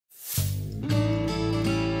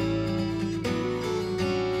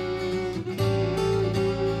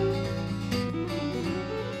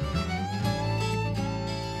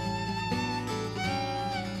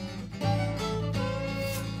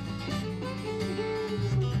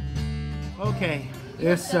Okay,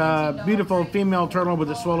 this beautiful female turtle with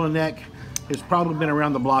a swollen neck has probably been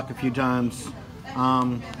around the block a few times.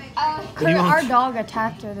 Our dog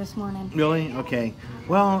attacked her this morning. Really? Okay.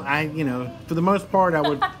 Well, for the most part,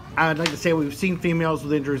 I'd like to say we've seen females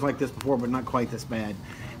with injuries like this before, but not quite this bad.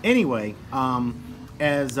 Anyway,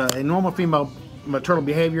 as a normal female turtle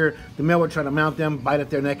behavior, the male would try to mount them, bite at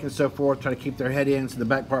their neck and so forth, try to keep their head in so the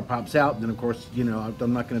back part pops out. Then, of course,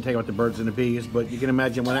 I'm not going to take out the birds and the bees, but you can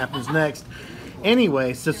imagine what happens next.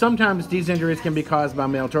 Anyway, so sometimes these injuries can be caused by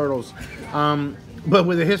male turtles. But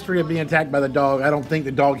with a history of being attacked by the dog, I don't think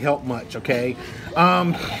the dog helped much, okay?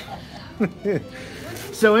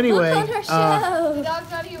 So anyway... Look on her show. The dog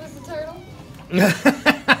thought he was a turtle?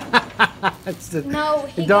 No,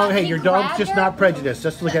 the dog. Hey, your dog's just not prejudiced.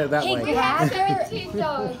 Just look at it that way.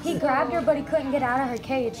 He grabbed her, but he couldn't get out of her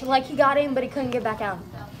cage. Like, he got in, but he couldn't get back out.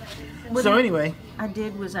 So anyway, I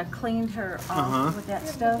cleaned her off with that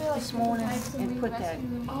stuff this morning and put that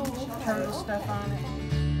turtle stuff on it.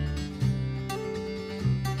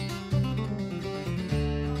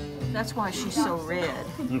 That's why she's so red.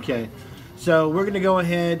 Okay. So we're going to go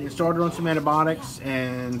ahead and start her on some antibiotics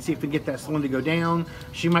and see if we can get that swelling to go down.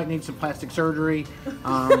 She might need some plastic surgery.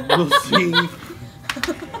 We'll see.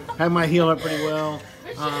 That might heal up pretty well.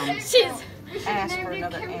 She's asked for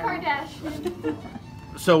another Kim animal. Kardashian.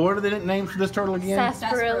 So what are the names for this turtle again?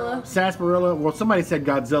 Sarsaparilla. Sarsaparilla. Well, somebody said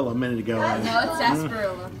Godzilla a minute ago. No, it's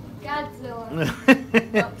sarsaparilla. Godzilla.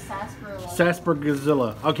 Nope, sarsaparilla.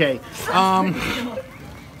 Sarsaparilla. Okay.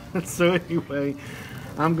 So anyway,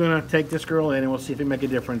 I'm gonna take this girl in and we'll see if it make a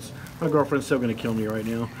difference. My girlfriend's still gonna kill me right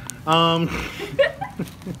now.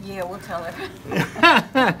 Yeah, we'll tell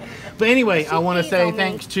her. But anyway, I want to say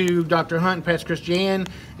thanks to Dr. Hunt, Pest Christian,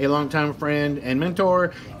 a longtime friend and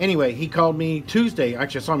mentor. Anyway, he called me Tuesday.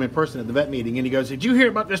 Actually, I saw him in person at the vet meeting, and he goes, "Did you hear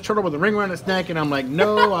about this turtle with a ring around its neck?" And I'm like,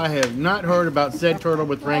 "No, I have not heard about said turtle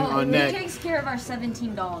with ring on neck." He takes care of our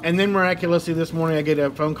 17 dogs. And then miraculously this morning, I get a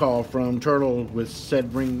phone call from turtle with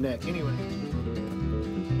said ring neck. Anyway,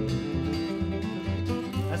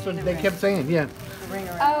 that's what they kept saying. Yeah.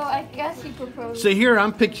 Oh, I guess he proposed. So here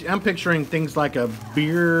I'm picturing things like a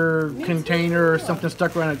beer container or something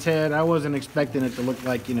stuck around its head. I wasn't expecting it to look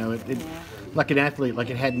like, like an athlete, like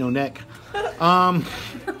it had no neck.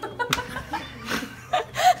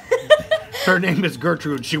 Her name is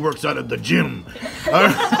Gertrude. She works out at the gym.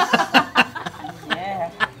 Yeah.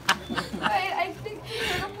 I think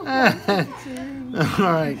All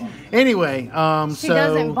right. Anyway, She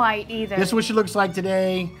doesn't bite either. This is what she looks like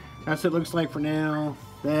today. That's what it looks like for now.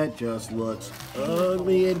 That just looks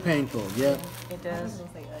ugly and painful. Yep. It does.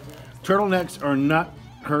 Turtlenecks are not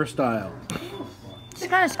her style. She's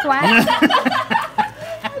got a squat.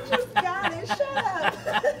 I just got it. Shut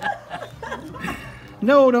up.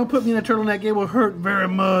 No, don't put me in a turtleneck. It will hurt very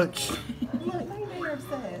much. Look, you're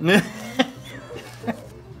upset.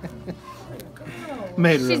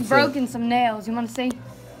 Made her She's upset. broken some nails. You want to see?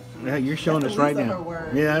 Yeah, you're showing us right now.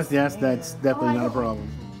 Yes, that's definitely not a problem.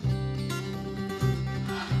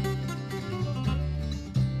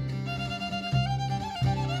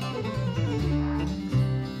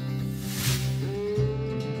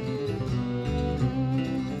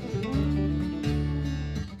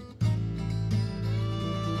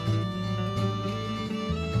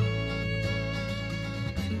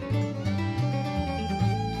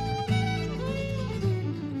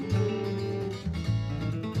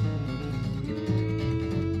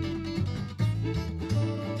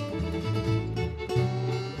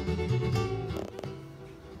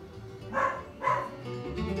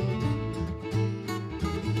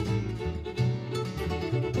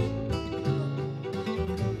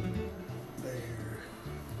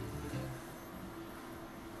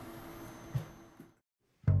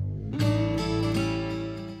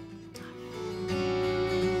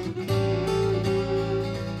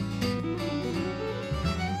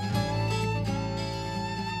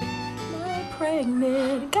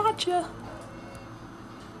 Pregnant, gotcha.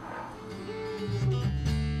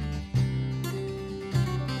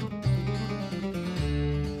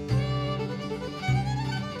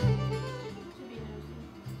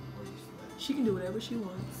 She can do whatever she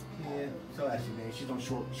wants. Yeah, so actually, she's on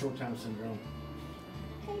short time syndrome.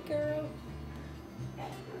 Hey, girl.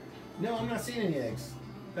 No, I'm not seeing any eggs.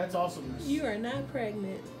 That's awesomeness. You are not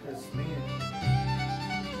pregnant. Because, man.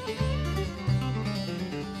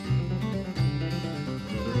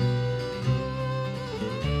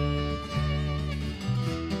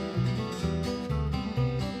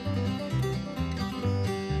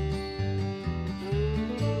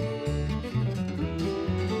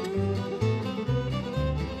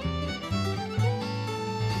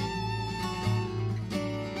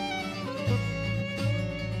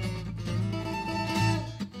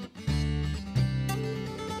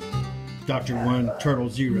 Dr. 1, Turtle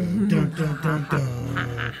 0. Dun, dun, dun,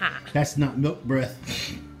 dun. That's not milk breath.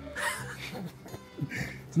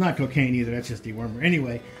 It's not cocaine either. That's just dewormer.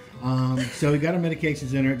 Anyway, so we got our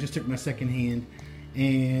medications in her. Just took my second hand.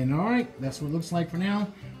 And all right, that's what it looks like for now.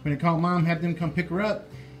 I'm going to call Mom, have them come pick her up,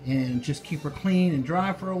 and just keep her clean and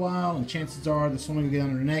dry for a while. And chances are the swelling will get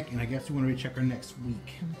on her neck. And I guess we want to recheck her next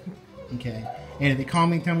week. Okay. And if they call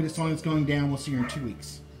me and tell me the swelling is going down, we'll see her in 2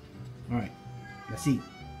 weeks. All right. Let's see.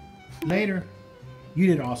 Later. You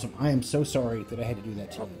did awesome. I am so sorry that I had to do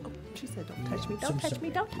that to you. She said, "Don't touch me! Don't touch me!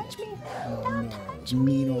 Don't touch me! Oh, Don't no. touch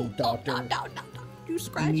Mean old doctor. No! You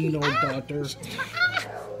scratch Mean me! old doctor.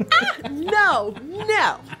 No!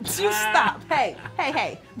 No! You stop! Hey! Hey!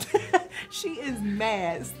 Hey! She is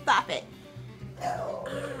mad. Stop it!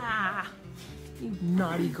 Ah! You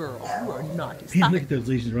naughty girl! You are naughty. Man, Stop look it! at those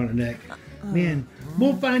lesions around her neck. Man,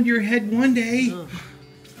 we'll find your head one day.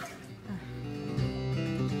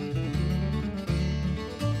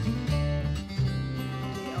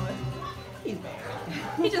 He's mad.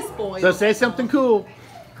 He just spoiled. So say something cool.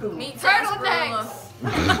 Meet turtlenecks.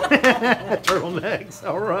 Turtlenecks,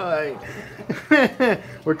 all right.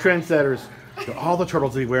 We're trendsetters. So all the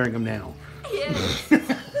turtles will be wearing them now. Yes.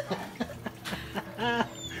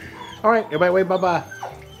 All right, everybody wave bye-bye.